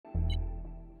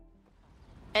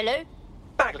Hello?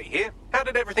 Bagley here. How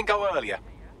did everything go earlier?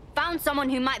 Found someone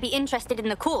who might be interested in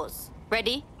the cause.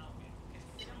 Ready?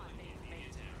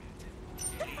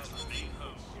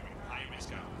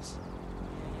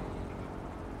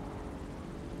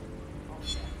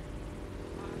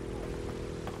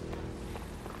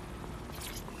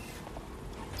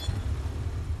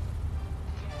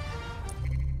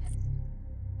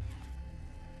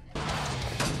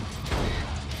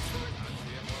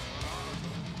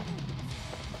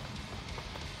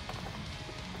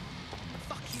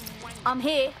 I'm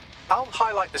here. I'll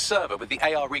highlight the server with the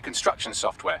AR reconstruction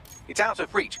software. It's out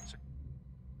of reach.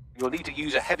 You'll need to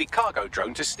use a heavy cargo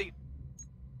drone to steal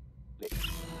it.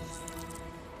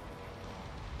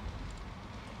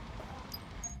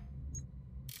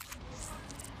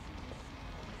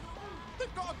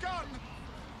 They've got a gun!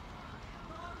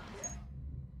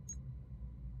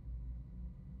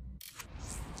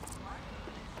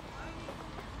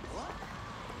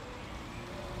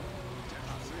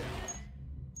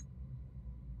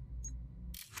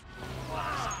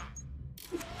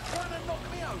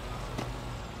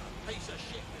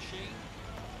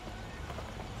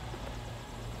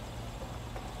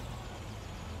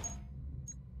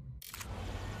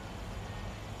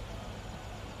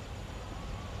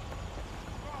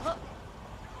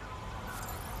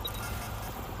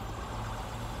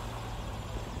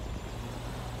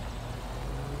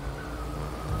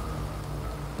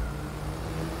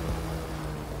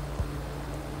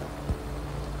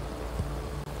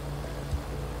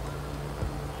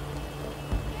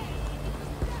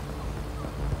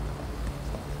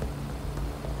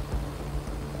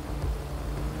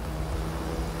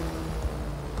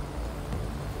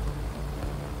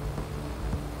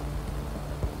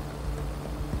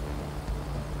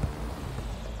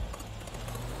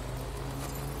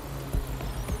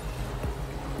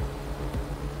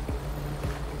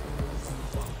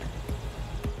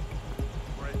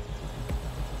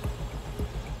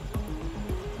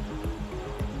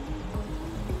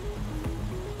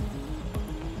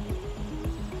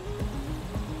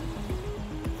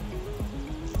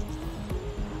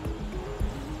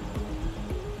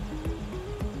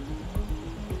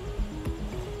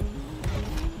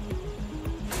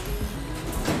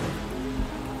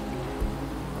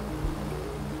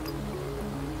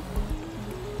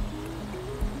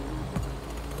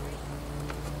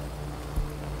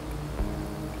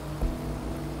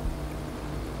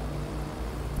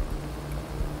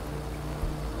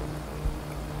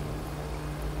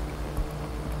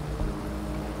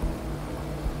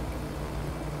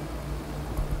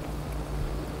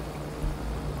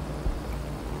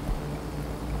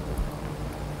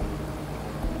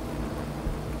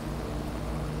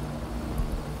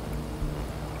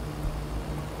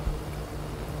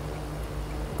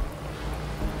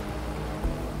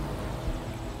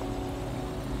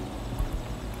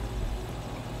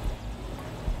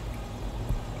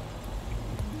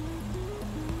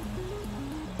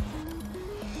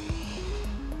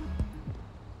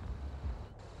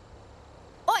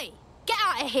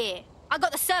 Here. I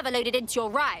got the server loaded into your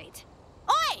ride.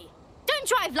 Oi! Don't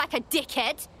drive like a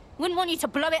dickhead. Wouldn't want you to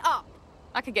blow it up.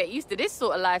 I could get used to this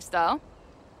sort of lifestyle.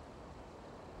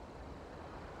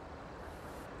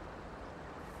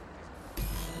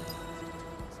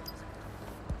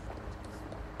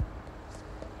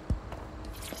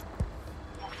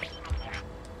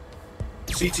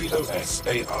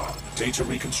 CTOS AR. Data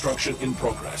reconstruction in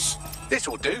progress. This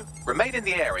will do. Remain in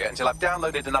the area until I've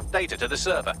downloaded enough data to the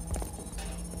server.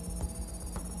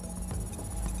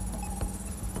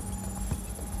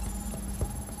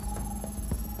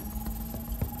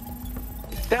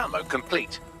 Download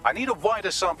complete. I need a wider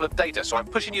sample of data, so I'm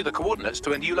pushing you the coordinates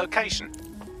to a new location.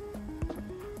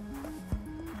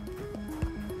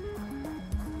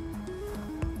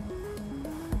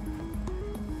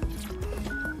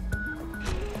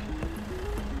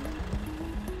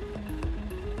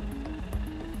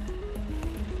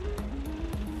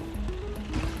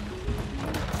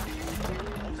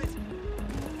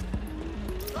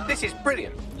 This is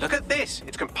brilliant. Look at this.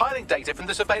 It's compiling data from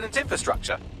the surveillance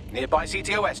infrastructure. Nearby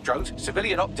CTOS drones,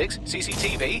 civilian optics,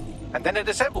 CCTV, and then it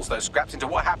assembles those scraps into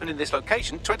what happened in this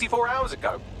location 24 hours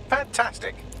ago.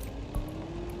 Fantastic.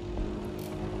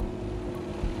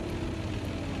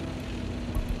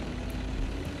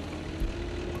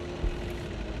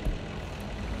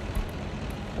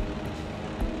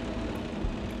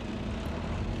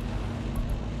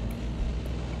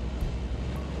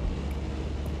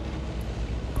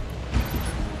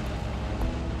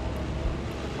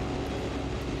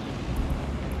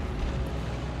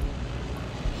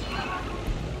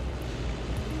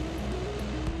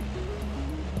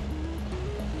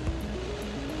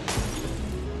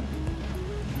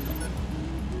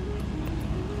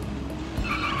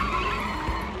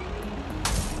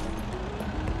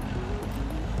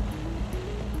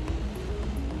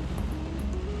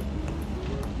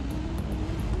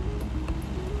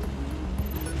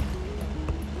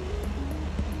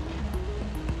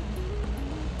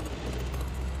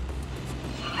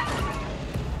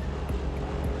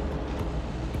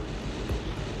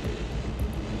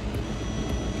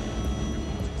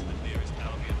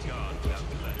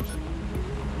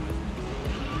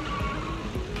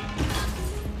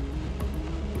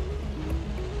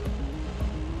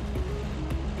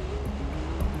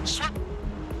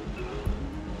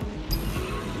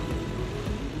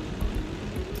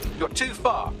 You're too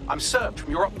far. I'm served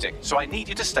from your optic, so I need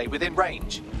you to stay within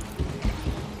range.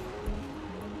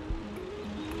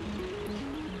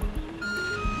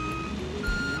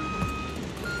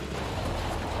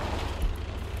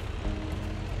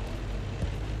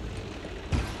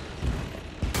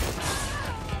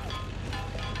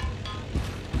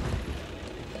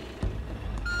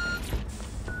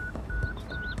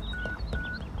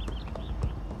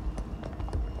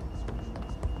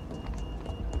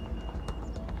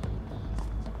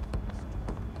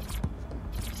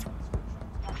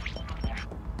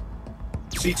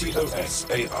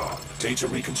 CTOS AR. Data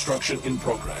reconstruction in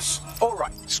progress. All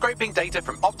right, scraping data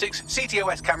from optics,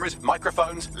 CTOS cameras,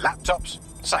 microphones, laptops.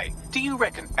 Say, do you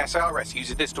reckon SRS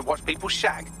uses this to watch people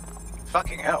shag?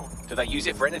 Fucking hell, do they use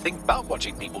it for anything but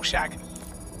watching people shag?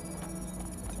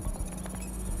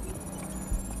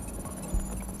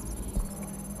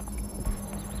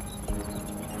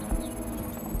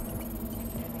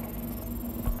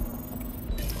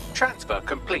 Transfer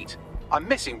complete. I'm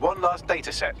missing one last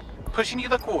data set. Pushing you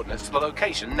the coordinates to the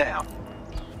location now.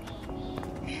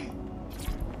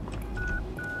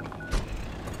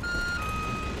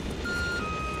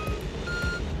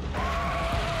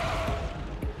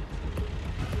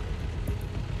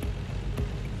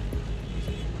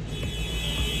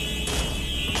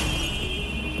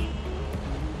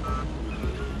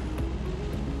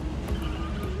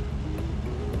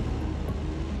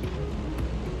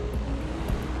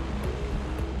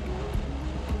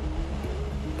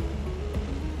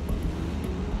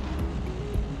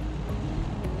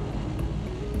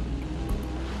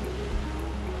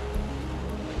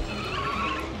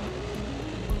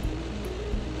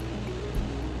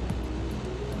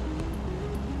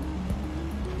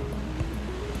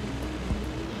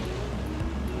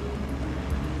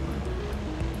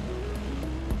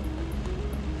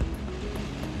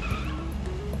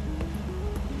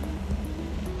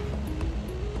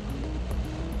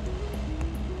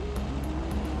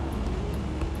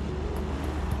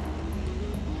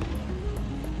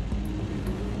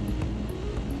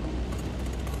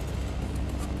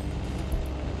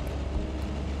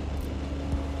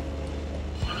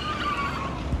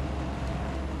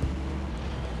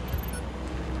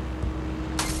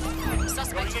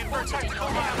 Suspect reported in your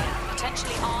area,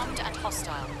 potentially armed and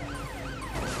hostile.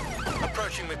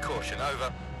 Approaching with caution,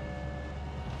 over.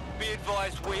 Be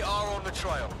advised, we are on the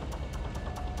trail.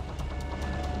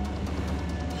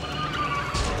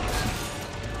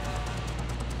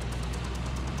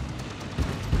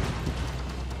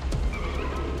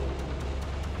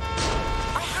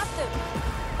 I have them!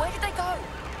 Where did they go?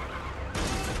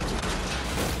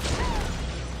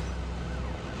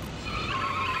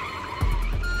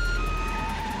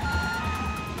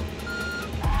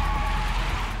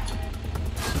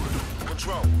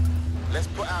 Control, let's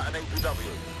put out an APW.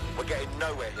 We're getting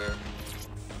nowhere here.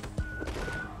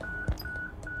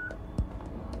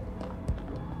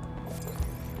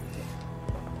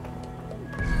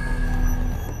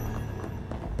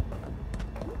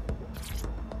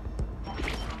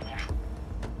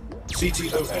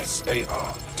 CTOS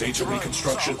AR. Data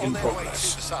reconstruction in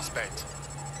progress. The suspect.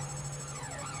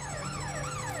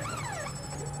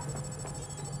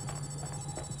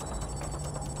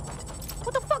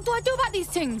 What the fuck do I do about these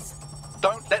things?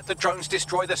 Don't let the drones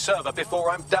destroy the server before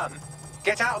I'm done.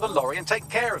 Get out of the lorry and take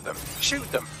care of them. Shoot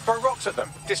them, throw rocks at them,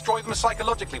 destroy them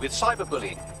psychologically with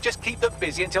cyberbullying. Just keep them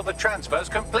busy until the transfer's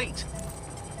complete.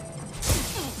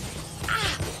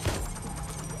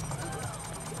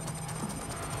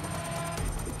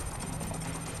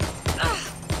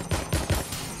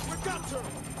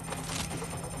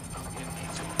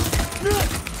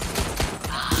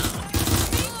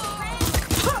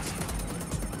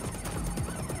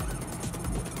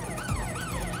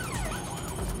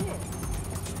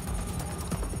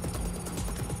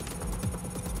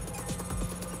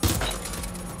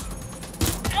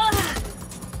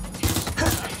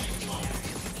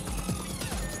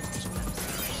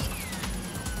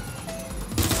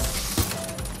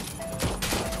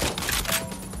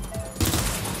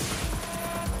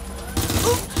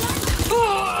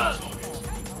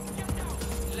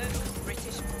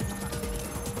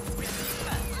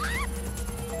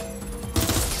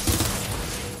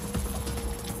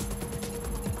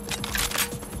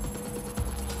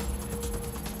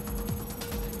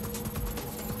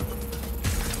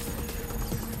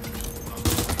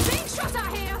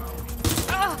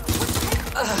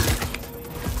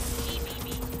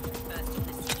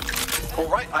 All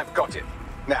right, I've got it.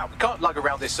 Now, we can't lug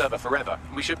around this server forever.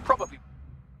 We should probably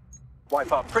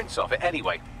wipe our prints off it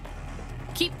anyway.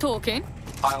 Keep talking.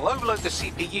 I'll overload the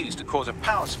CPUs to cause a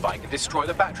power spike and destroy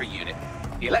the battery unit.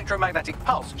 The electromagnetic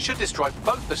pulse should destroy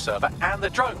both the server and the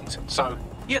drones, so,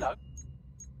 you know.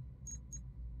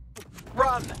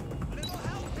 Run!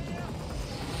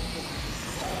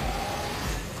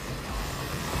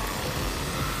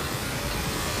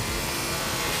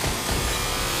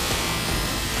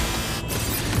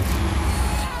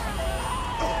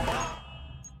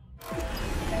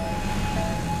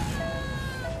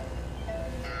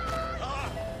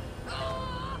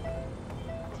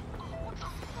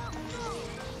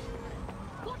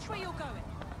 Watch where you're going.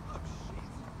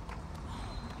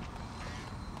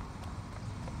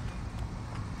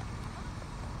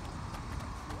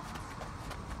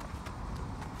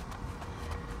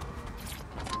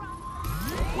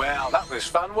 Well, that was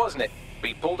fun, wasn't it?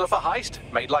 We pulled off a heist,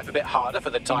 made life a bit harder for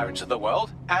the tyrants of the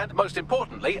world, and most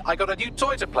importantly, I got a new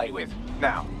toy to play with.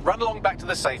 Now, run along back to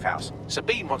the safe house.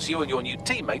 Sabine wants you and your new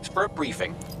teammates for a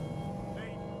briefing.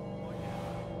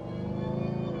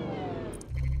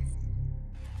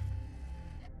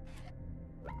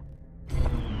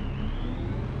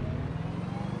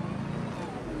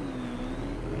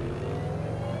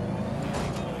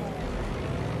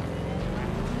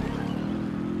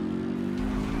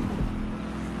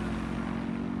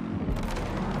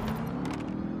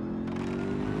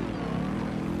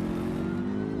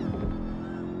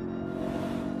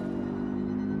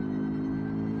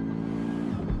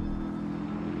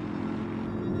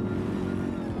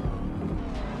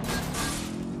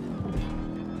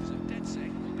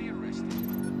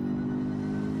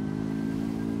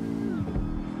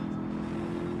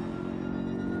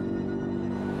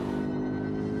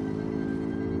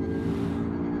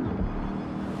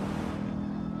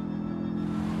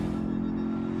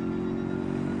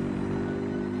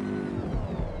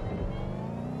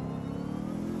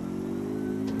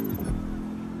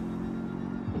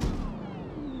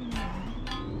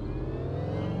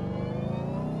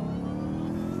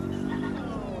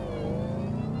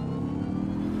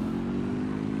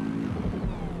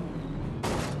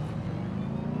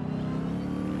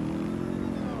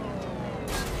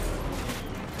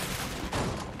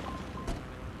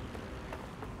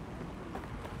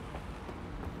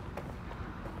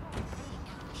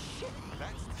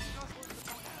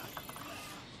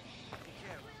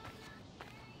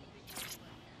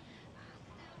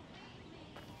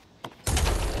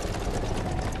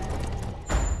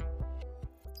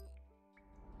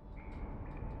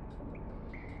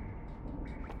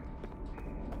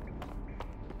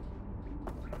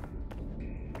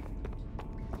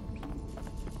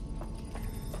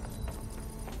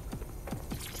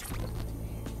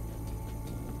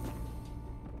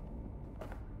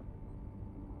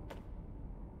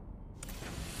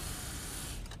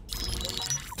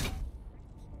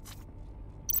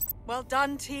 Well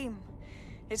done, team.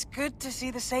 It's good to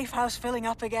see the safe house filling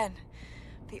up again.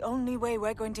 The only way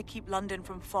we're going to keep London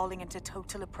from falling into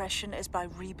total oppression is by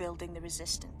rebuilding the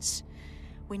resistance.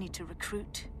 We need to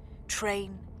recruit,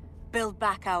 train, build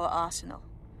back our arsenal.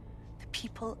 The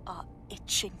people are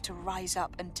itching to rise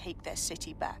up and take their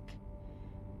city back.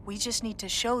 We just need to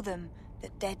show them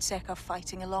that DedSec are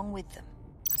fighting along with them.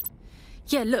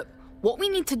 Yeah, look, what we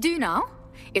need to do now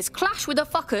is clash with the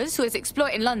fuckers who is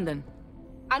exploiting London.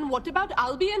 And what about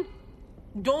Albion?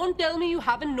 Don't tell me you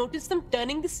haven't noticed them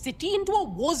turning the city into a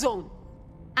war zone.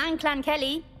 And Clan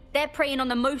Kelly, they're preying on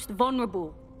the most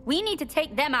vulnerable. We need to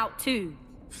take them out too.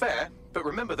 Fair, but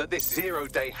remember that this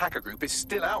zero-day hacker group is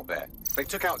still out there. They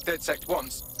took out DedSec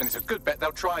once, and it's a good bet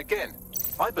they'll try again.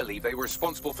 I believe they were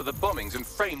responsible for the bombings and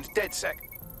framed DedSec.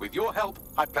 With your help,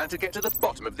 I plan to get to the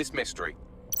bottom of this mystery.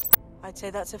 I'd say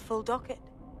that's a full docket.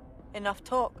 Enough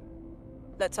talk.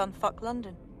 Let's unfuck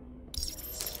London.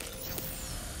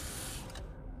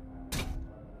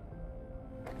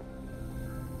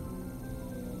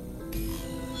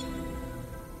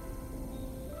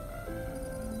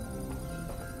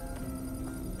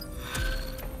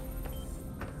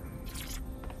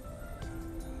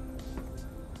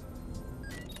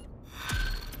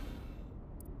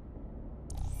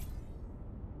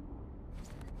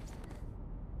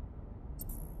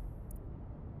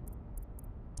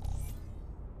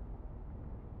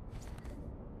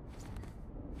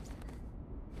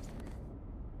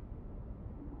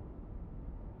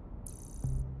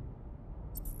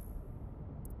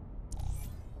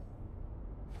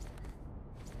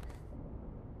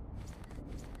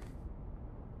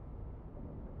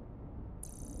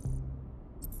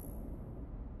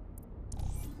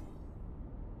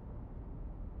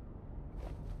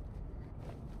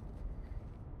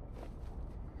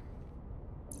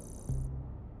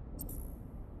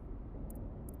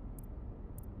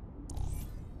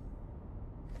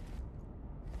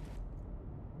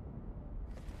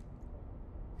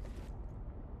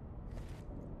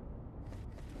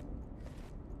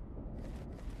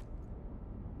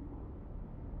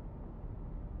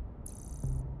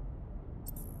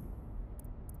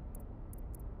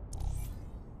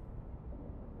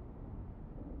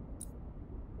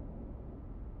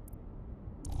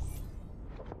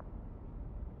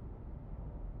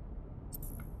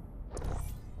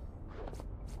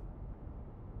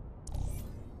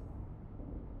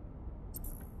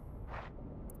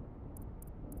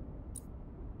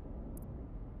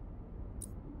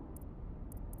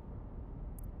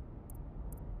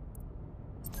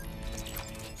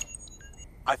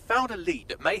 I found a lead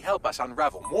that may help us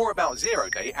unravel more about Zero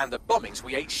Day and the bombings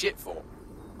we ate shit for.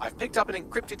 I've picked up an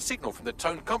encrypted signal from the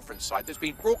Tone conference site that's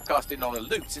been broadcasting on a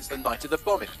loop since the night of the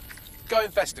bombing. Go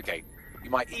investigate. You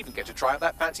might even get to try out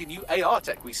that fancy new AR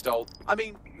tech we stole. I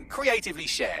mean, creatively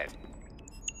shared.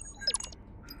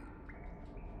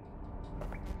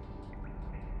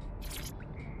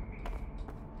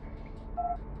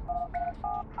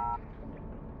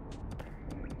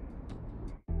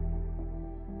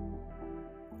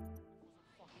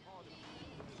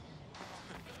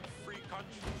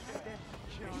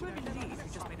 You won't believe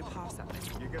who just made a pass at me.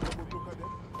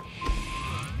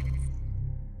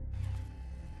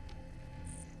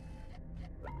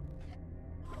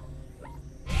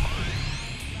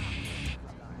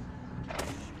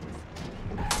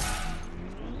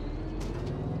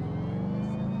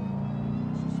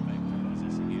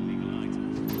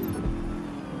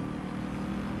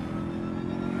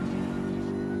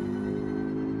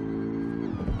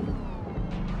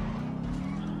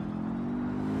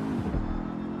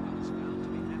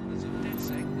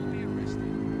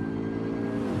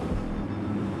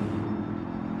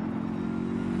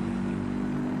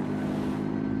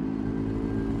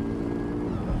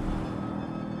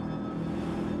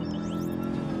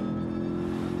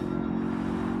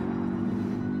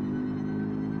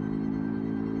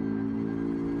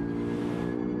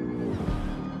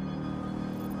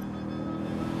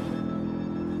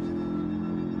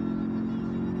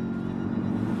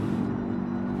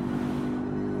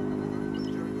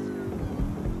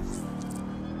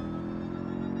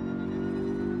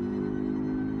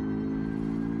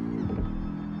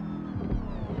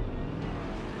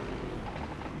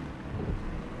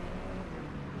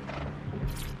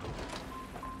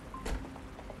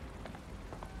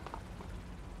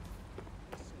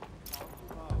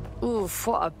 Oof,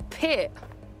 what a pit.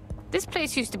 This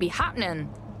place used to be happening.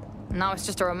 Now it's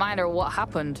just a reminder of what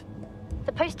happened.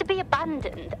 Supposed to be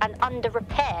abandoned and under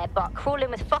repair, but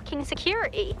crawling with fucking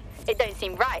security. It don't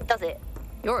seem right, does it?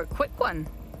 You're a quick one.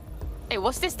 Hey,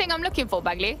 what's this thing I'm looking for,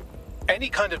 Bagley? Any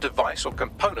kind of device or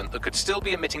component that could still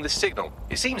be emitting the signal.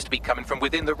 It seems to be coming from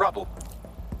within the rubble.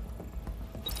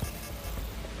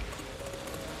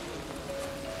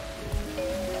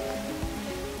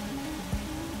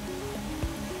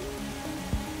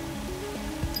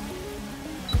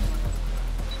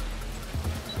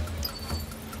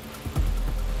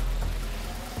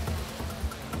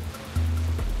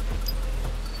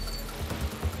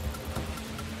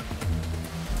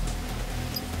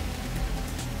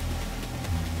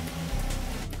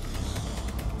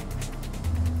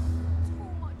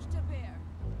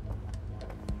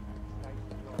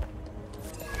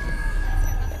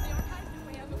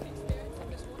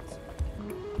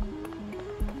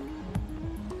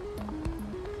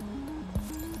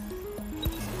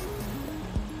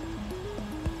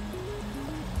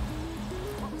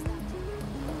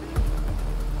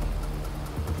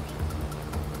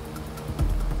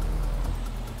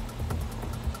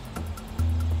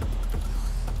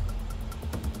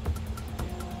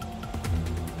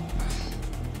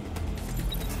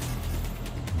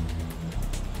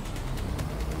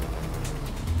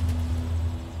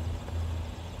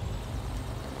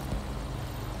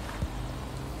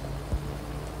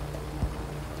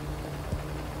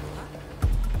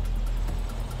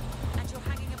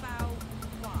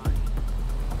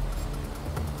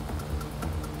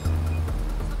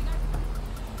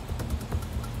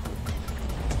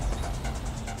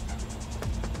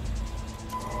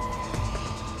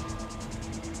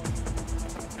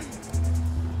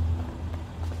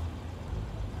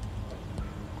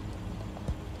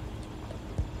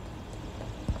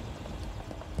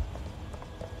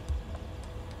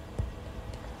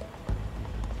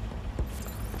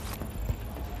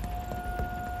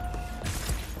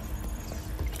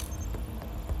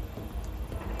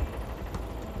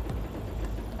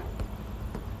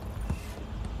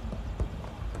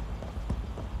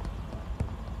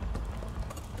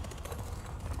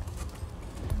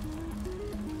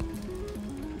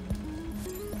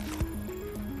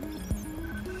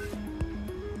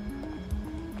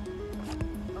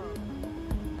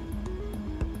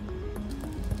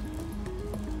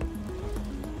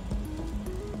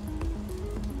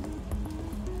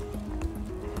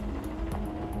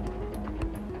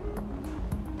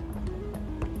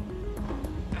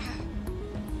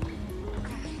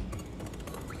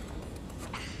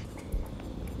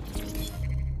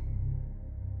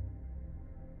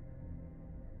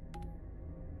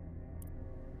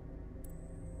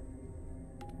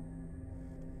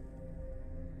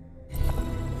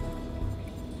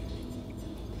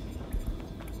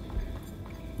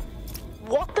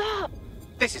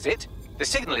 This is it. The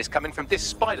signal is coming from this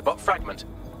spider-bot fragment.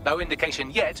 No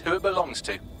indication yet who it belongs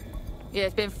to. Yeah,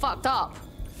 it's been fucked up.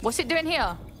 What's it doing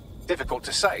here? Difficult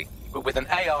to say, but with an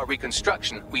AR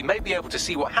reconstruction, we may be able to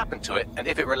see what happened to it and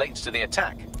if it relates to the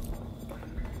attack.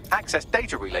 Access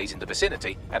data relays in the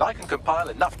vicinity, and I can compile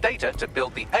enough data to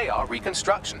build the AR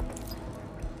reconstruction.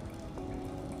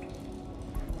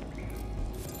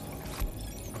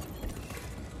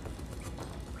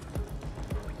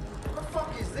 What the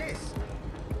fuck is this?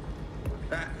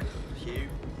 Hugh.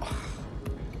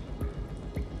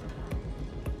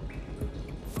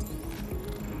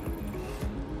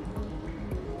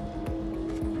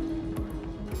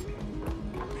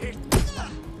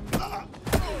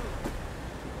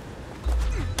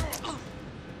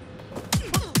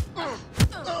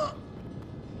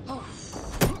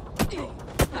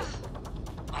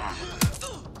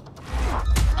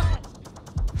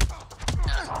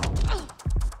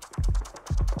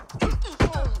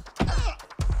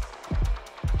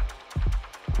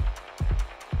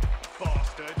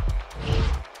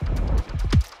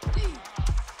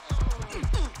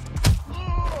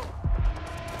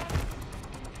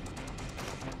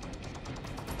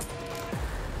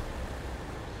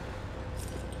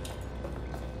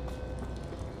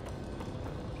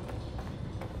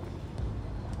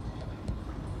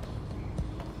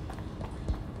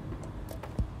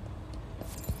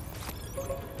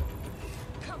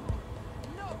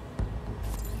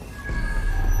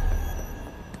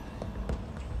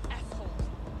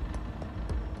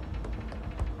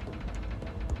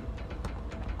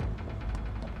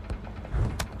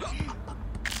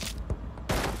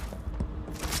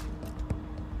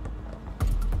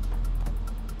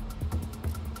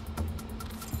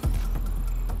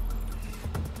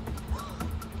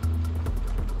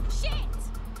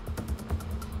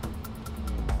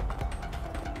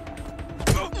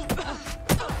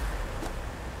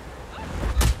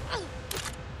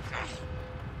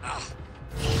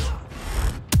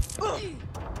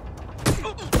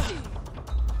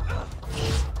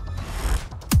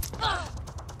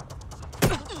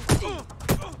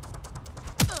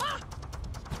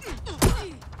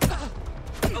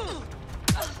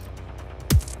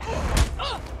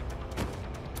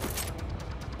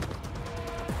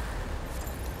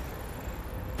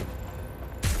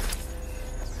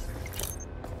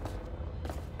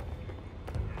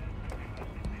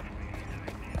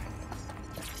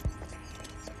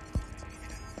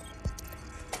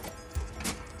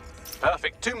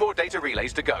 Perfect. 2 more data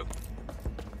relays to go.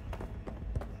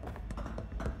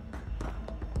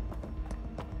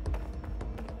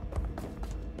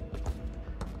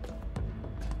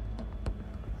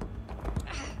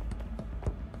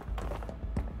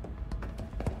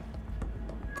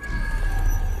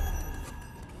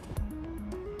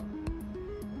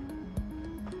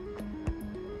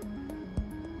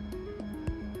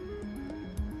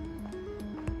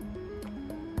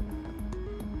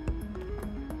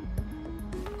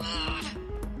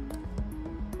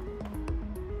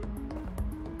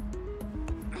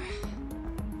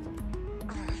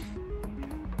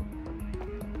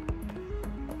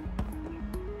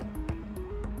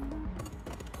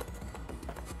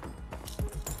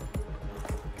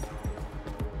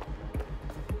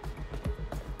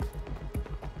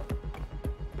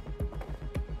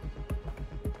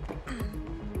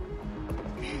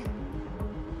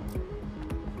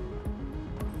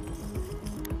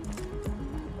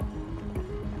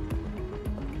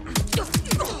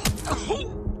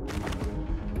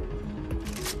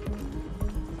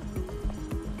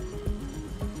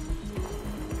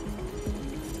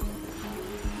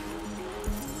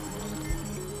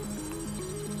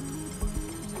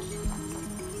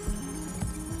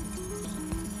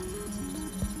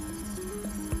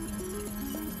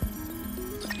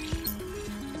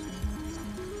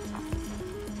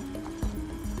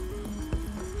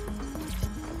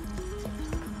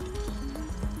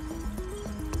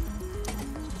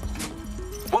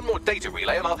 One more data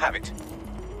relay and I'll have it.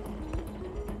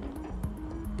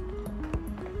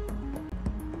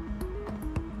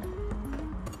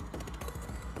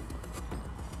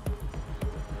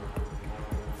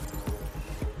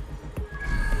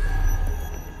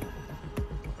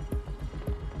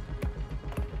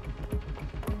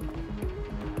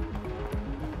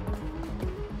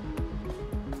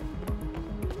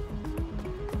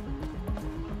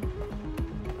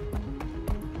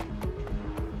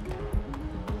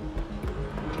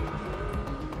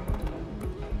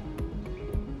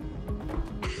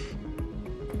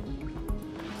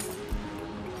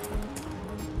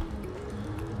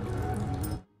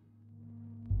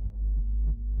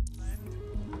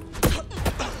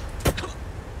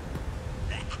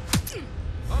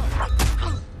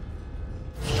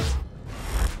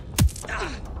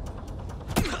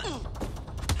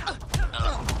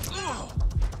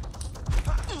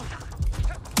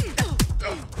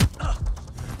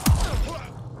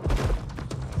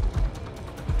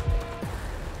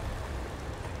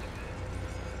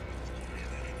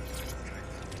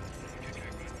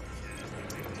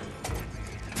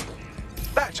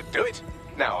 That should do it.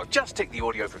 Now, I'll just take the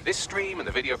audio from this stream and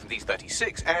the video from these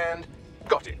 36 and...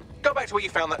 got it. Go back to where you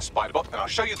found that spider bot and I'll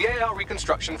show you the AR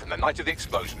reconstruction from the night of the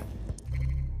explosion.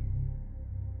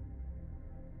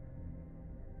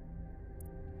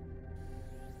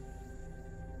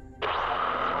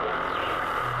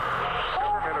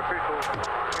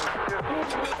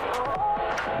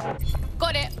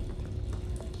 Got it.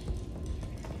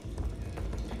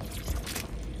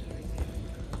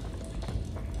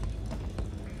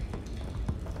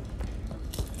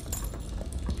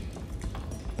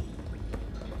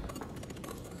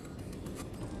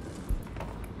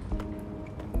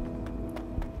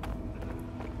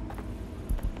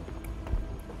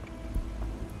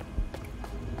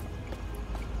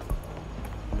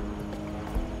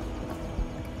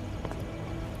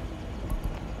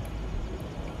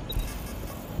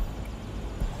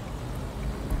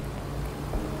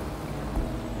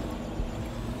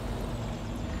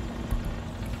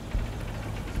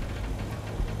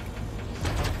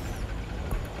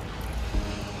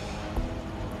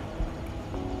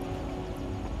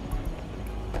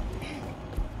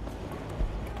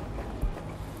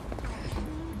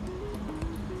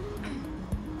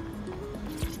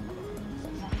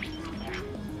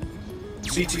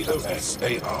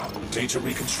 CTOS AR. Data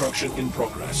reconstruction in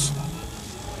progress.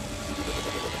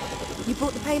 You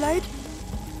brought the payload?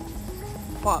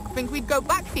 Fuck, think we'd go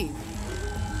back here?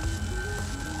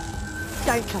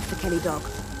 Don't trust the Kelly dog.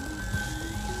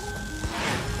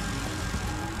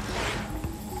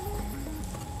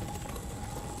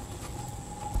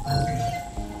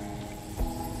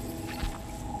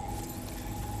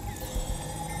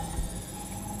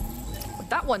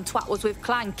 That one twat was with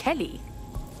Clan Kelly.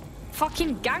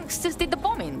 Fucking gangsters did the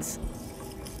bombings.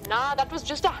 Nah, that was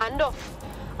just a handoff.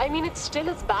 I mean, it still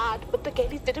is bad, but the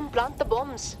Kellys didn't plant the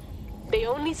bombs. They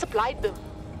only supplied them.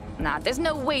 Nah, there's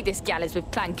no way this gal is with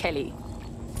Clan Kelly.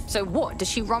 So what, does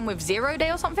she run with 0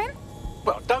 Day or something?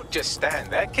 Well, don't just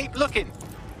stand there. Keep looking.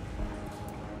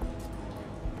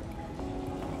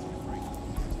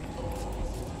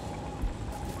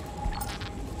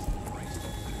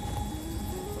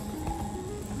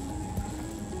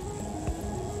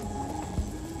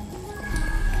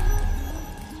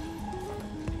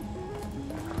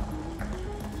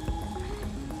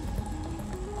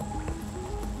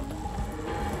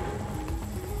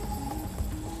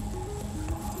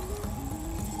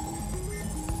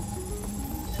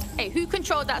 Hey, who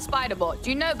controlled that spider bot?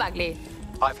 Do you know, Bagley?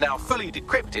 I've now fully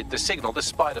decrypted the signal the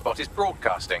spider bot is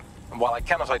broadcasting. And while I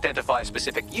cannot identify a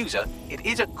specific user, it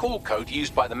is a call code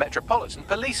used by the Metropolitan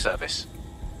Police Service.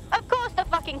 Of course the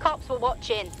fucking cops were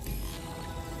watching.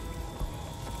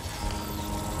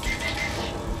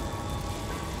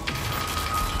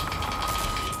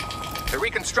 The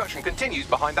reconstruction continues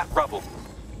behind that rubble.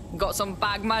 Got some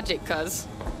bag magic, cuz.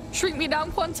 Shrink me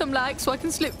down quantum-like so I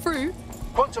can slip through.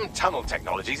 Quantum tunnel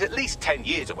technology is at least 10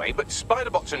 years away, but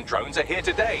spider-bots and drones are here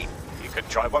today. You could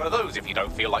try one of those if you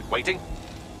don't feel like waiting.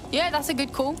 Yeah, that's a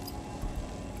good call.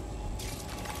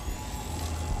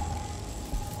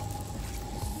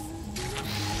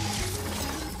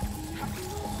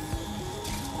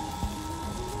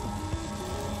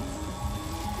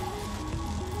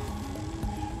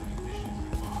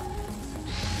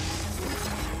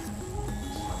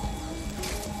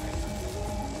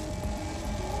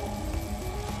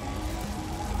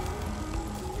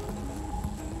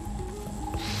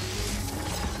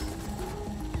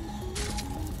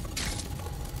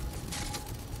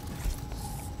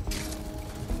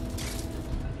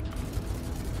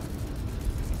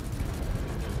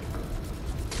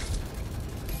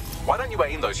 Why don't you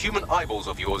aim those human eyeballs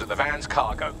of yours at the van's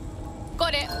cargo?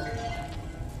 Got it.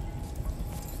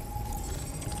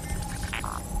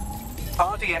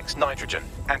 RDX nitrogen,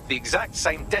 and the exact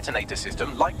same detonator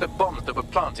system like the bombs that were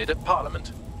planted at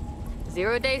Parliament.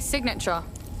 0 Day signature.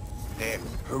 Damn,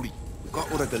 hurry. We've got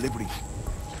all the deliveries.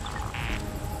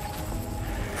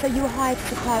 So you were hired to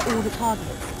supply all the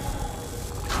targets?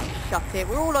 Shut it,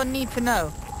 we're all on need to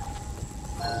know.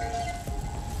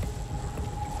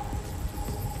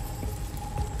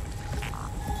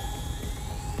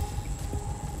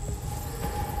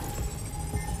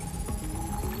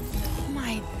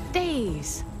 My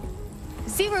days.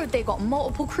 0 Day got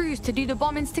multiple crews to do the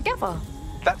bombings together.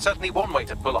 That's certainly one way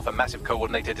to pull off a massive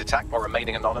coordinated attack while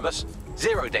remaining anonymous.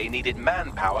 0 Day needed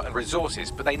manpower and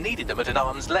resources, but they needed them at an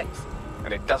arm's length.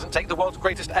 And it doesn't take the world's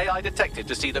greatest AI detective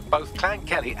to see that both Clan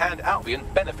Kelly and Albion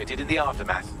benefited in the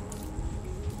aftermath.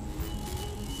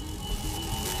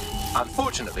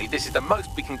 Unfortunately, this is the most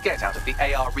we can get out of the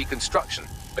AR reconstruction,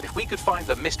 but if we could find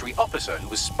the mystery officer who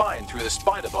was spying through the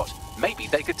spider bot, maybe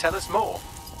they could tell us more.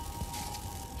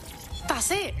 That's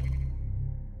it.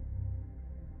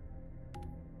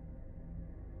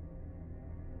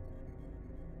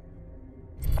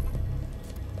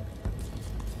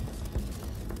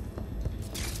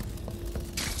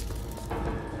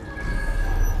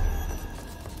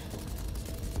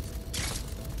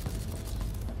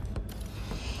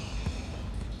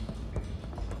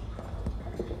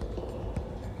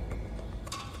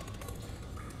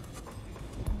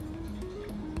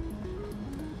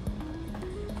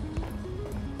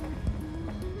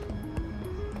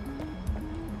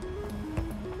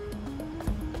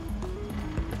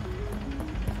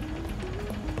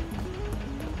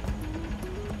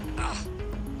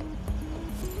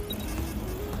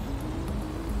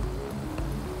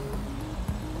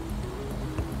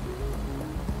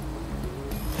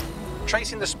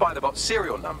 Tracing the Spiderbot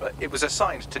serial number, it was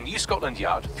assigned to New Scotland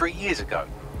Yard 3 years ago.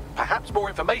 Perhaps more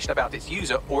information about its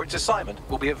user or its assignment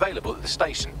will be available at the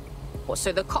station. What,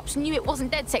 so the cops knew it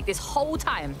wasn't DedSec this whole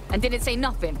time and didn't say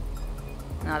nothing?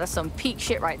 Nah, that's some peak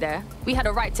shit right there. We had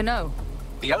a right to know.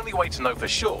 The only way to know for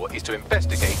sure is to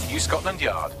investigate New Scotland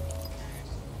Yard.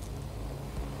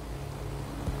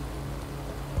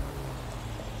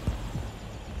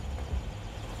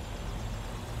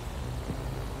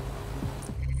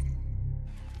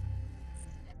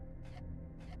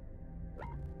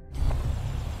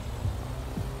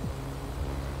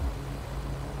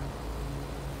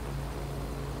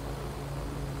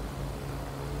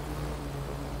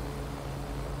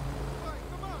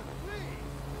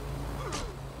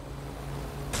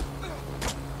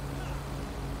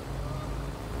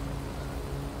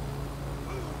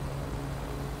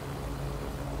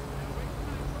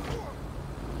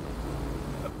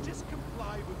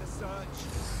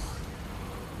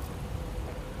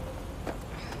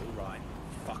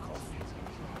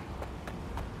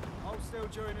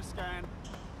 During a scan.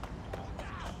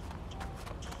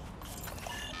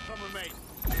 Come with me.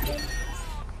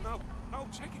 No,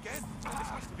 check again. This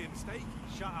has to be a mistake.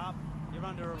 Shut up. You're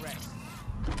under arrest.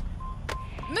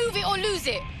 Move it or lose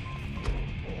it!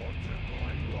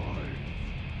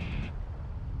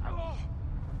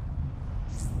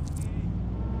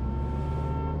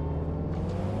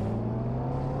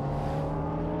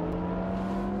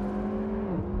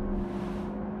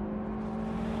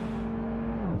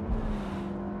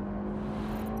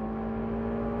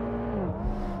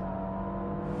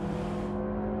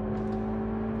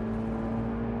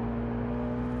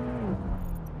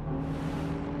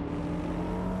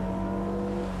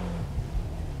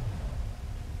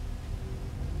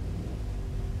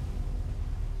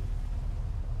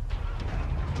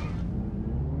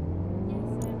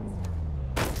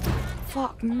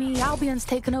 Fuck me, Albion's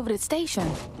taken over the station.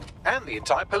 And the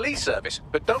entire police service.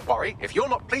 But don't worry, if you're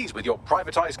not pleased with your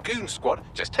privatized goon squad,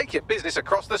 just take your business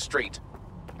across the street.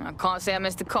 I can't say I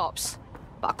miss the cops,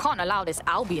 but I can't allow this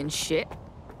Albion shit.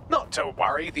 Not to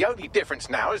worry, the only difference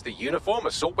now is the uniform,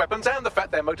 assault weapons, and the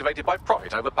fact they're motivated by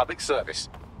profit over public service.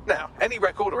 Now, any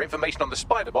record or information on the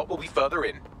Spiderbot will be further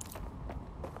in.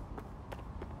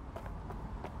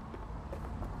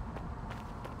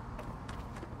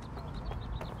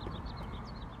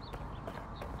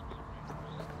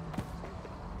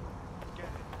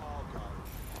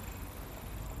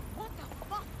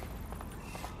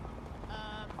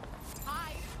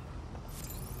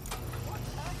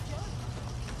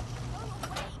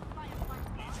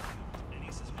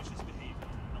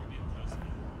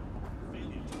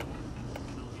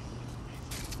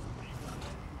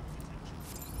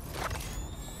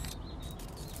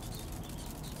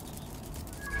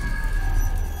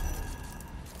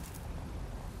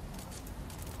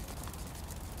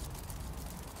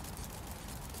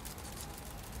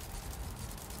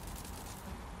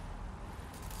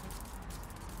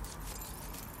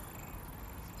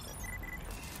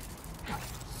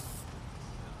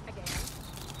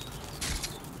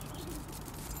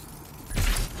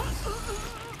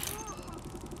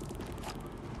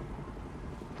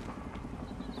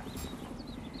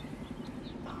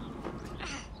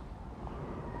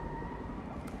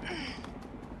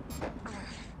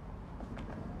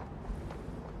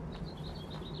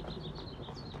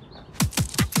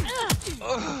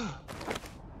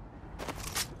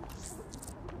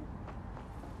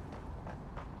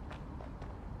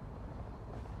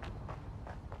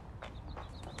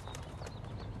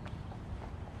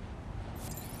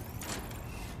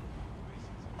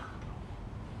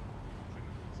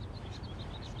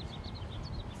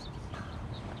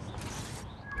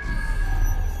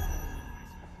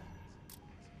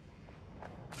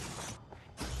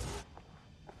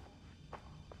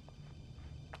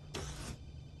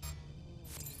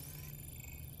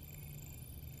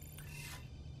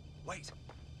 Wait.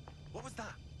 What was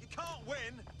that? You can't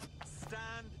win!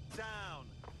 Stand down.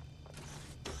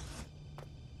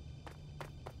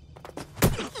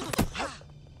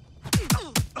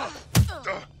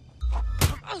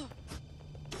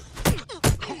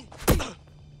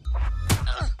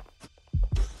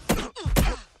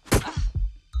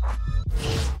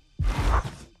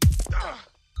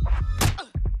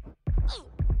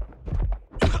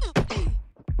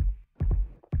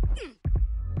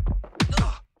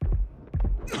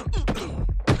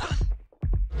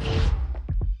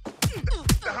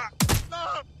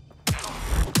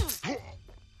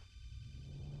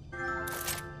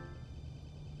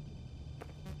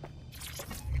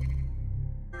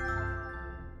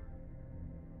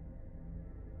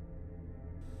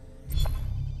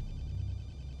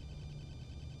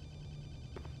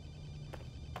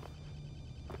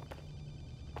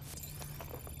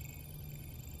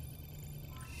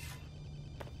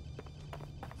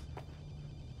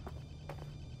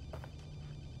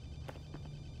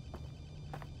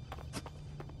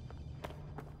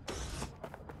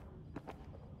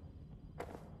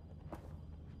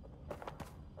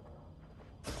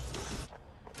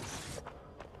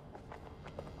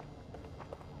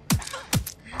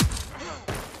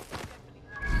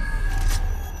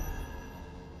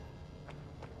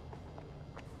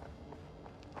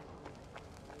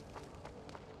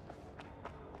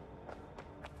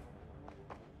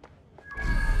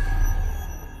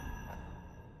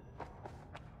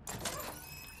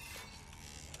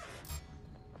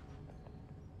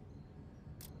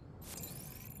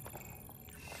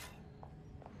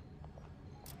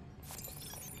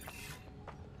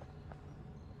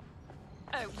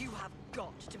 Oh, you have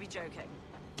got to be joking.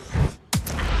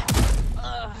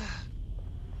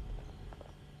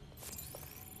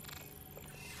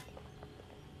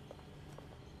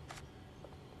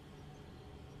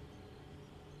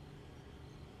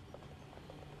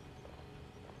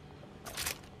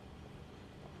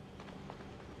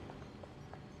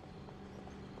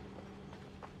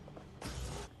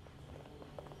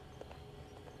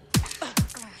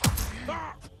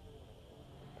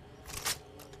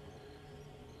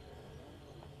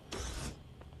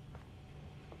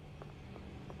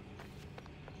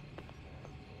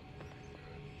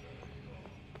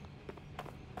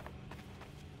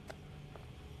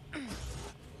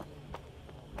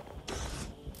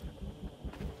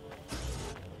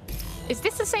 Is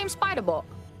this the same spider bot?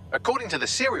 According to the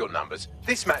serial numbers,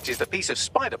 this matches the piece of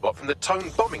spider bot from the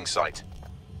Tone bombing site.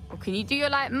 Well, can you do your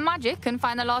like magic and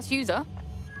find the last user?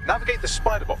 Navigate the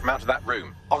spider bot from out of that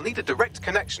room. I'll need a direct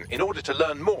connection in order to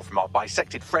learn more from our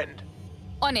bisected friend.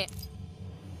 On it.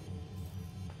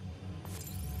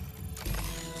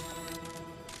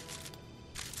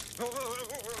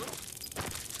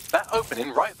 That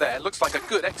opening right there looks like a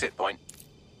good exit point.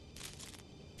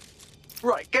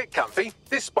 Right, get comfy.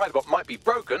 This spider-bot might be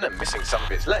broken and missing some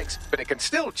of its legs, but it can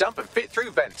still jump and fit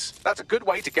through vents. That's a good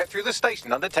way to get through the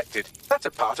station undetected. That's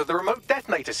a part of the remote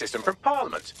detonator system from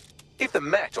Parliament. If the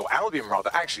Met, or Albion rather,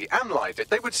 actually analysed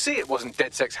it, they would see it wasn't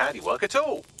DedSec's handiwork at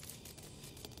all.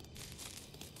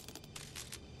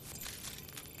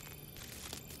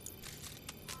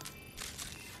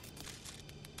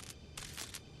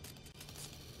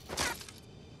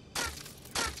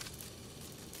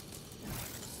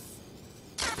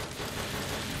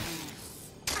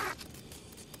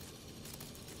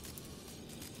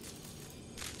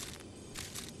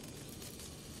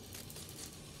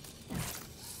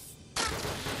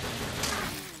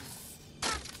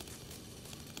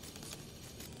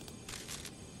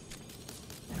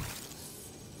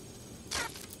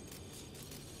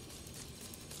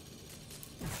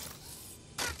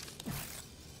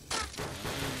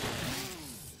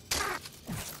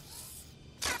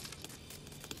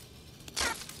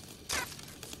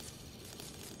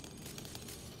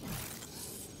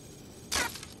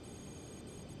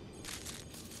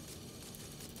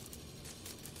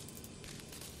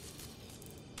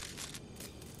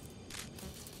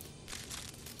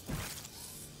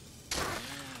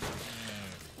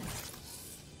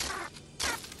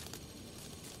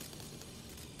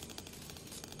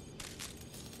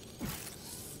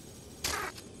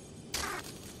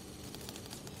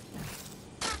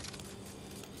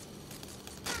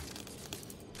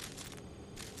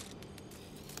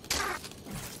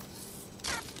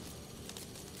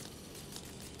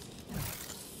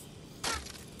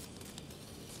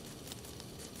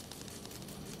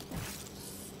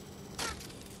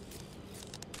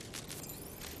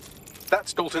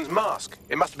 That's Dalton's mask.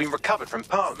 It must have been recovered from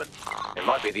Parliament. It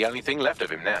might be the only thing left of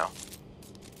him now.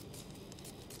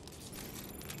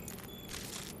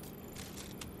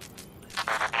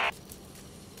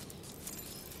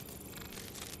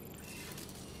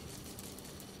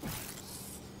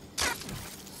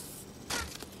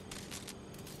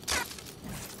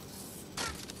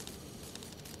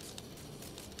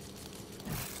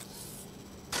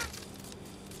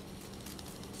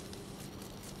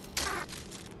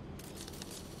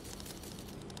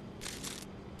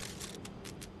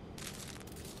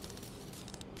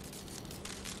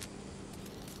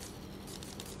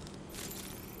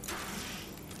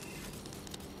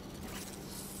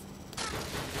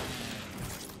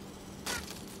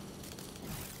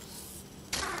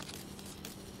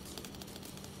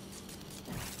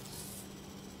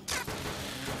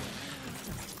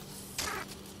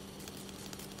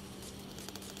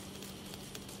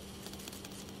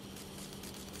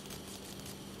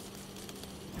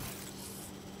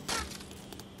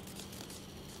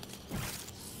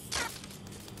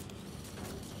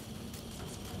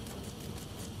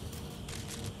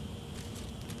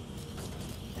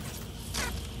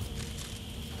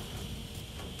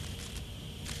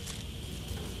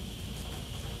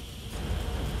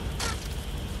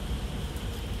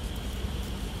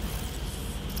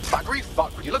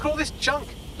 Look at all this junk.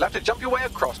 You'll have to jump your way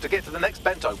across to get to the next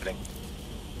vent opening.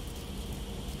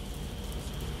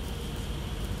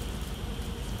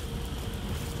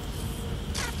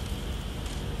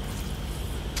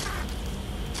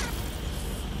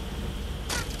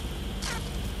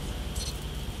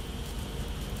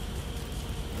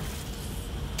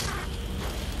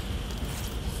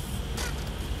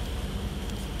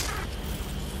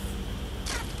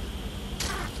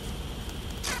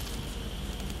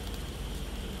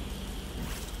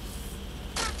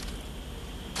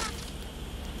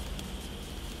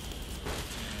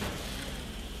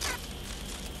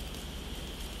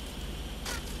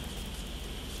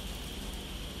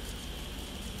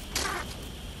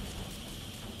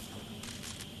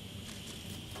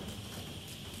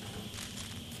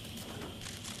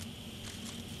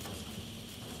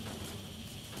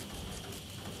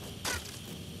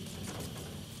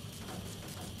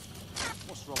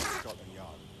 What's wrong with Scotland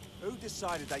Yard? Who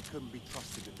decided they couldn't be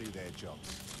trusted to do their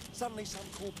jobs? Suddenly some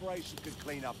corporation could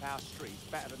clean up our streets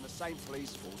better than the same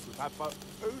police force we've had for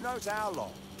who knows how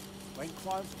long. When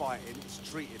crime's fighting, it's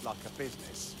treated like a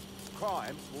business.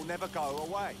 Crime will never go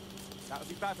away. That would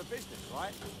be bad for business,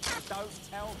 right? But don't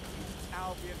tell me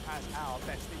Albion has our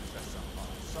best interests at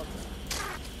heart. So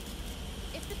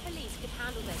if the police could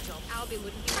handle their job, Albion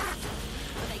wouldn't be necessary.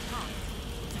 But they can't.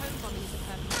 Home bombing is a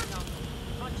perfect example.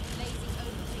 A bunch of lazy,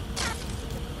 overpaid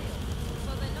criminals who are real.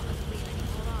 Well, they're not as real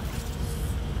anymore, are they?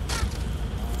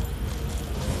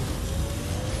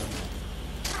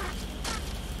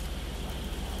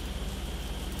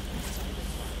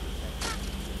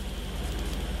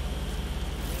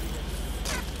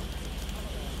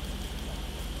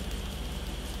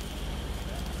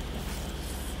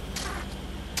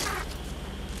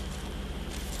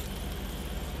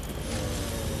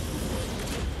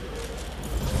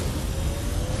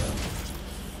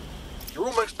 You're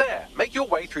almost there. Make your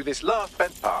way through this last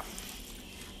vent path.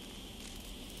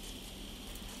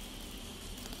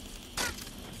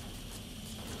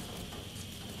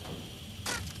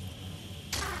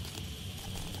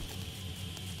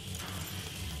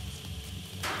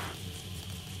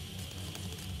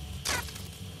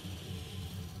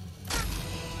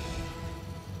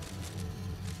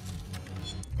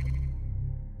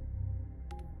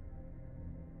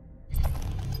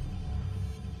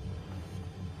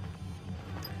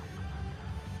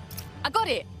 I got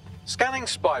it. Scanning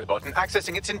Spybot and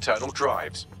accessing its internal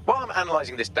drives. While I'm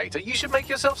analysing this data, you should make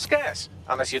yourself scarce.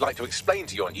 Unless you'd like to explain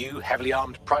to your new, heavily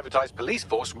armed, privatised police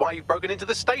force why you've broken into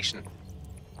the station.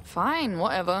 Fine,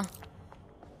 whatever.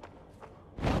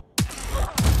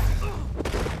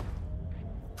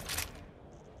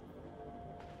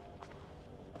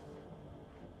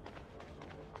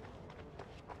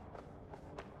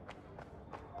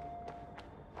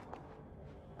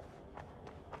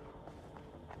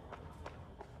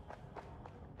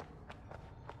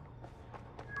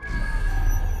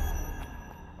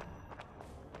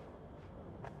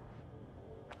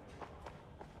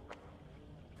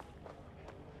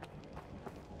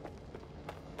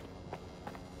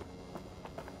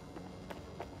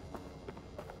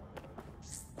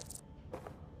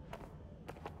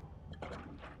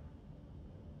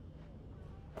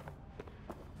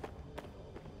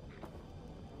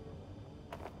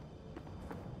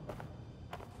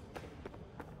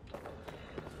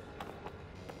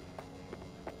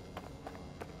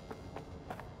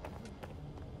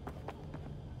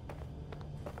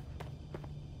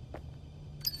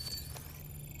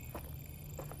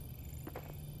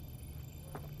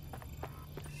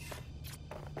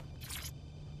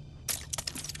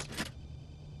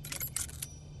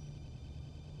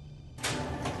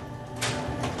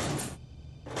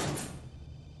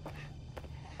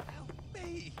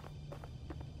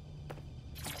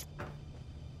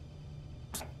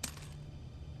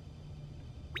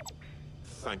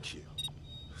 Thank you.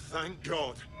 Thank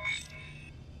God.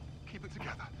 Keep it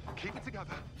together. Keep it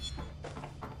together.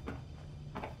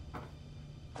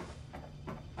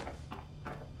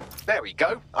 There we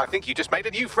go. I think you just made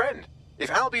a new friend. If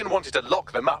Albion wanted to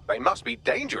lock them up, they must be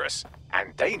dangerous.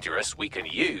 And dangerous we can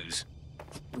use.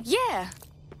 Yeah.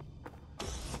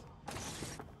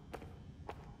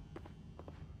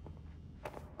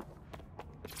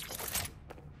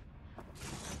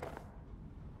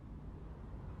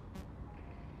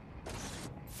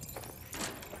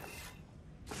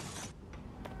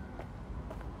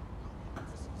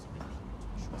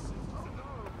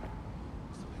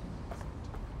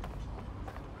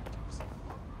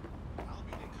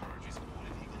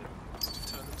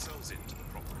 Into the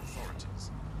proper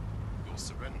authorities. Your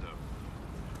surrender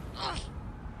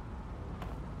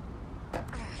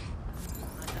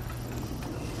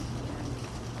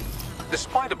The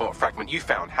spider-bot fragment you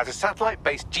found has a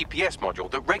satellite-based GPS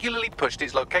module that regularly pushed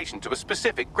its location to a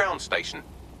specific ground station.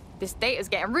 This data's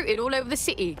getting routed all over the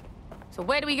city. So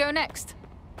where do we go next?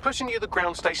 Pushing you the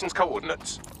ground station's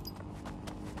coordinates.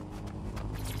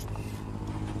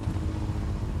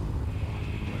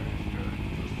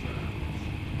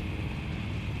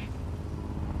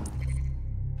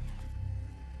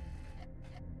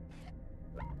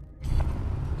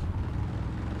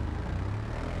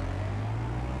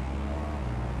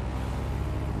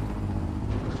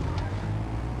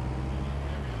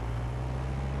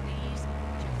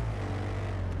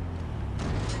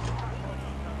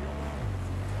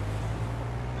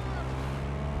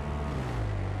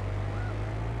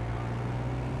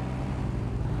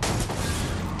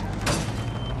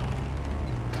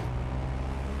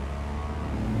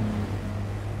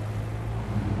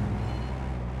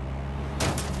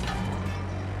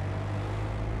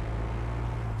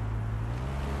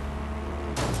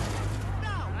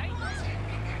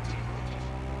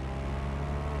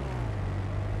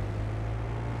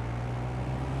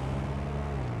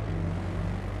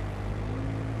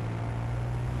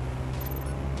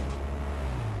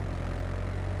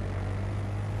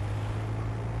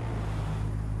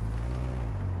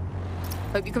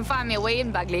 Hope you can find me a way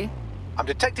in, Bagley. I'm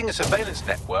detecting a surveillance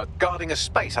network guarding a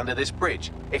space under this bridge.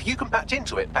 If you can patch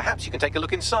into it, perhaps you can take a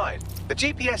look inside. The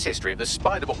GPS history of the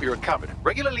spider-bot we recovered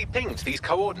regularly pings these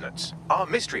coordinates. Our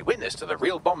mystery witness to the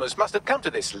real bombers must have come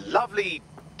to this lovely,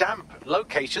 damp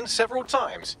location several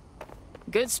times.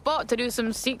 Good spot to do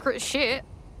some secret shit.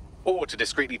 Or to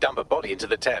discreetly dump a body into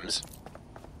the Thames.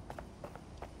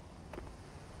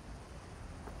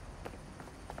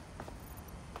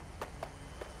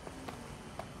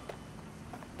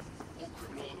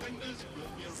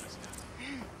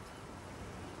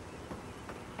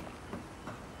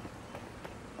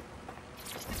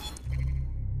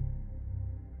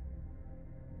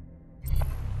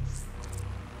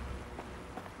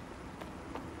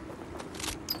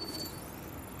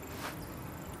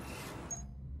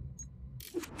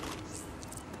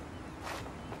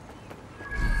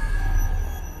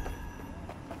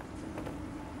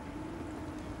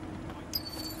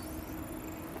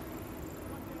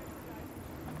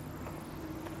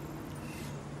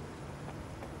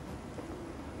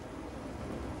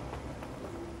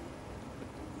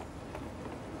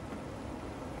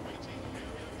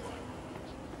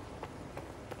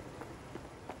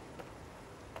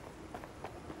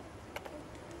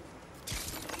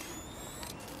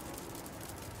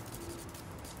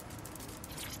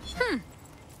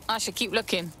 I should keep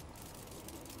looking.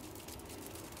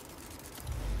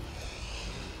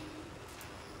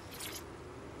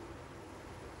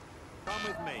 Come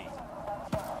with me.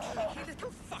 You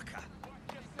little fucker.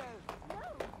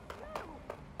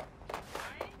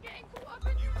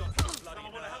 You've got to bloody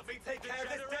want to help me take care of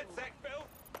this dead sack, Bill?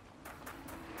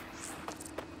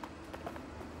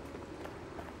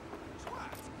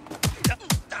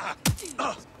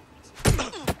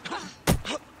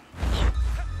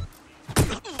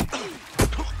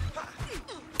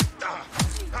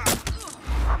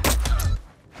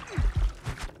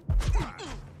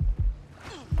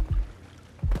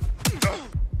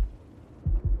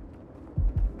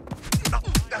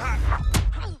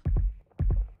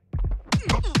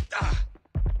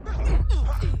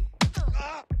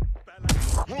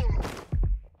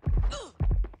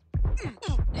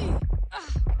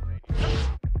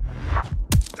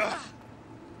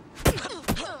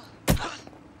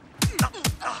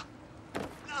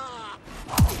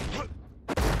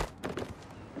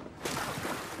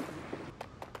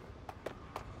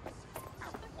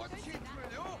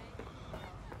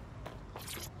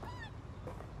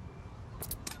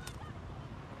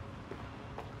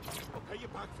 Pay you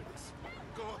back for this.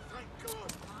 God, thank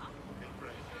God.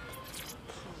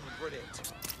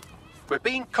 Brilliant. We're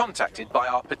being contacted by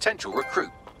our potential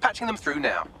recruit. Patching them through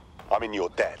now. I'm in your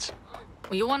debt.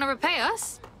 Well, you want to repay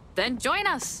us? Then join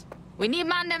us. We need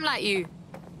man them like you.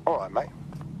 All right, mate.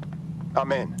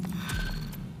 I'm in.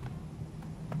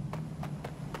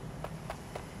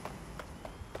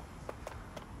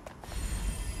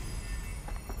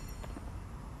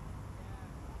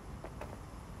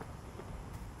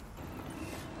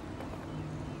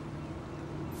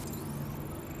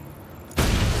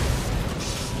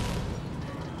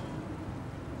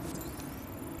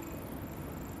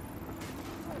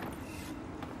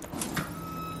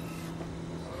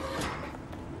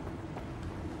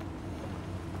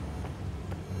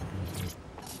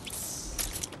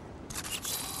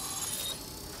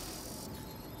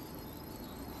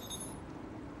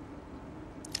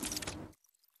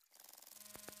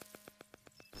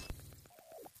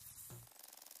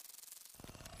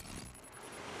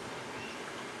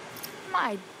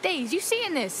 My days, you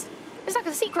seeing this? It's like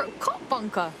a secret cop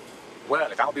bunker.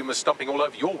 Well, if Albion was stomping all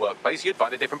over your workplace, you'd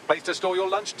find a different place to store your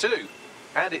lunch too.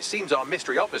 And it seems our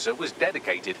mystery officer was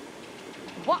dedicated.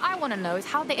 What I want to know is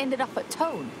how they ended up at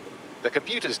Tone. The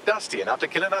computer's dusty enough to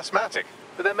kill an asthmatic,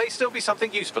 but there may still be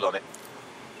something useful on it.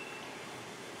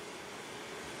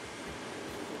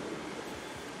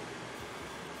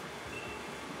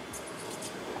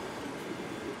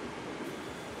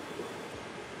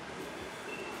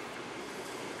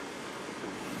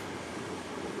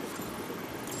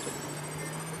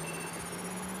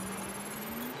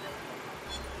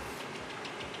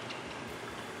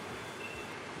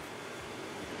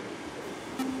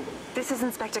 This is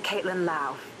Inspector Caitlin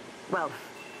Lau. Well,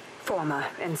 former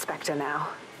inspector now.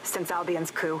 Since Albion's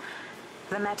coup,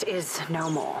 the Met is no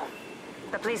more.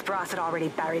 The police brass had already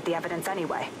buried the evidence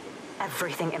anyway.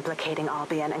 Everything implicating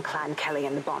Albion and Clan Kelly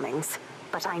in the bombings.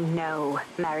 But I know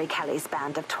Mary Kelly's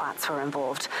band of twats were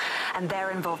involved, and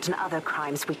they're involved in other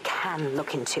crimes we can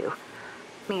look into.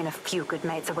 Me and a few good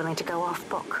mates are willing to go off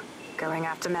book, going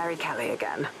after Mary Kelly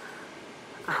again.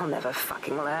 I'll never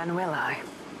fucking learn, will I?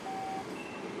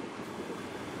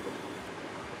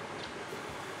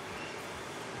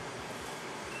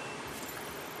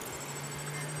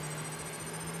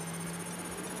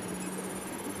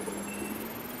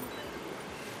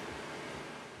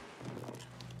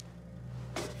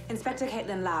 Inspector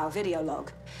Caitlin Lau, video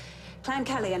log. Clan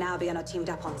Kelly and Albion are teamed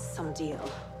up on some deal.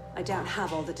 I don't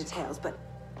have all the details, but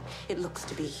it looks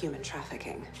to be human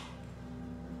trafficking.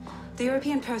 The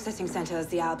European Processing Center is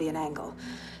the Albion angle.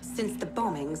 Since the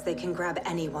bombings, they can grab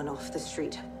anyone off the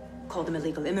street. Call them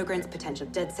illegal immigrants, potential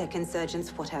DedSec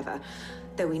insurgents, whatever.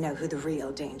 Though we know who the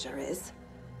real danger is.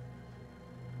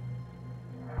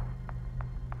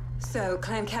 So,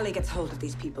 Clan Kelly gets hold of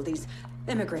these people, these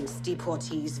immigrants,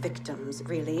 deportees, victims,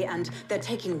 really, and they're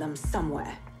taking them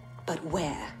somewhere. But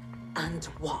where and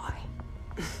why?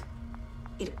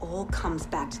 It all comes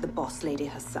back to the boss lady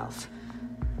herself.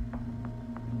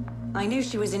 I knew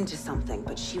she was into something,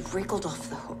 but she wriggled off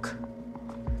the hook.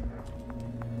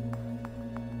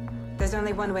 There's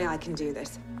only one way I can do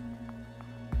this.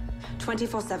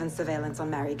 24/7 surveillance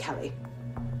on Mary Kelly.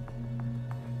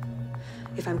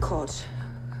 If I'm caught,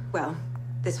 well,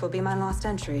 this will be my last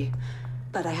entry.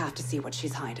 But I have to see what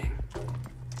she's hiding.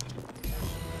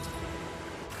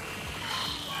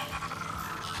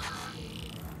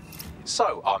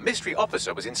 So, our mystery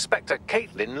officer was Inspector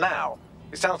Caitlin Lau.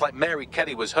 It sounds like Mary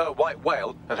Kelly was her white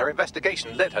whale, and her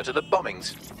investigation led her to the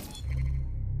bombings.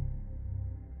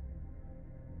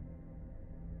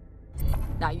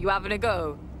 Now you having a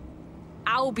go?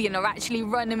 Albion are actually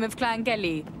running with Clan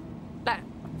Kelly. Like,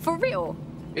 for real?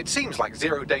 It seems like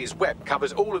 0 Days Web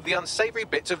covers all of the unsavory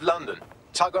bits of London.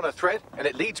 Tug on a thread, and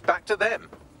it leads back to them.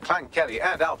 Clan Kelly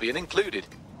and Albion included.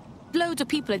 Loads of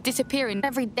people are disappearing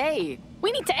every day.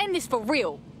 We need to end this for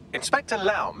real. Inspector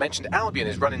Lau mentioned Albion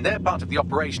is running their part of the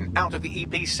operation out of the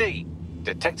EPC.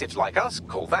 Detectives like us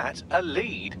call that a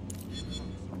lead.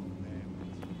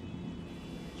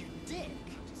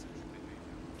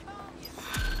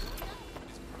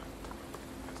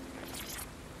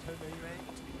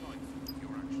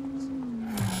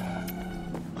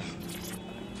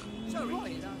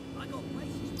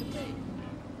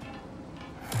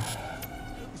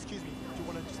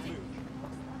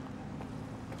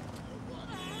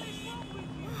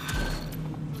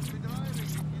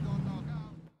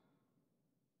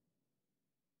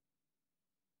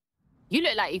 You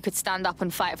look like you could stand up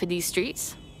and fight for these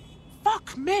streets.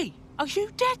 Fuck me! Are you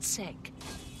dead sick?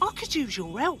 I could use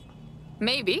your help.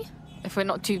 Maybe, if we're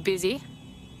not too busy.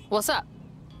 What's up?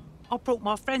 I brought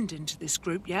my friend into this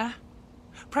group, yeah?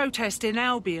 Protesting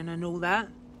Albion and all that.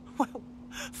 Well,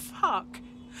 fuck.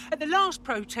 At the last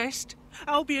protest,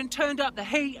 Albion turned up the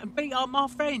heat and beat up my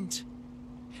friend.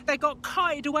 They got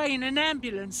kited away in an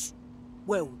ambulance.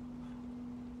 Well,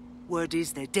 word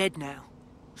is they're dead now.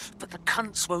 But the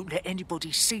cunts won't let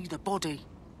anybody see the body.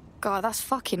 God, that's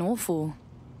fucking awful.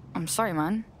 I'm sorry,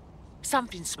 man.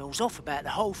 Something smells off about the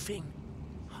whole thing.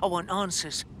 I want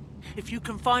answers. If you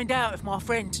can find out if my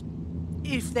friend...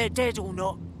 if they're dead or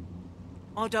not,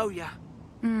 I'd owe ya.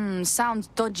 Sounds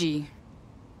dodgy.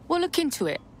 We'll look into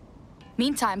it.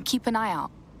 Meantime, keep an eye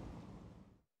out.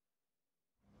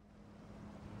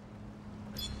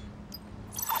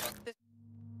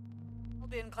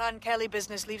 Albion Clan Kelly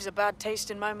business leaves a bad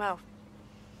taste in my mouth.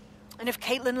 And if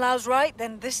Caitlin Lau's right,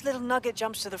 then this little nugget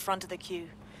jumps to the front of the queue.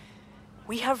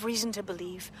 We have reason to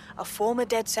believe a former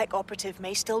DedSec operative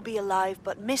may still be alive,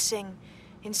 but missing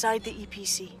inside the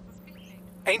EPC.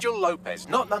 Angel Lopez,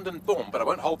 not London-born, but I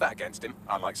won't hold that against him,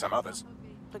 unlike some others.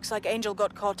 Looks like Angel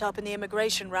got caught up in the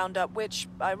immigration roundup, which,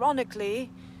 ironically,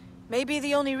 may be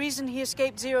the only reason he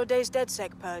escaped 0 days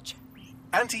DedSec purge.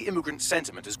 Anti-immigrant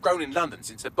sentiment has grown in London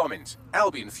since the bombings.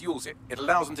 Albion fuels it. It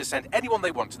allows them to send anyone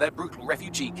they want to their brutal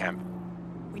refugee camp.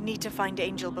 We need to find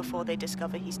Angel before they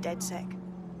discover he's DedSec.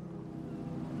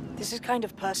 This is kind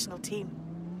of personal, team.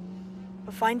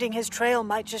 But finding his trail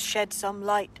might just shed some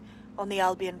light on the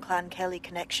Albion Clan-Kelly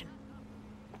connection.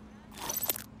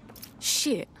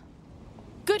 Shit.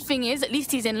 Good thing is, at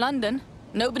least he's in London.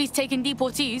 Nobody's taking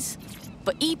deportees.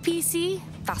 But EPC?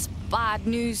 That's bad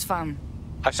news, fam.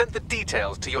 I've sent the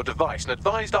details to your device and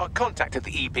advised our contact at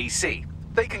the EPC.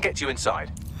 They can get you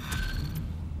inside.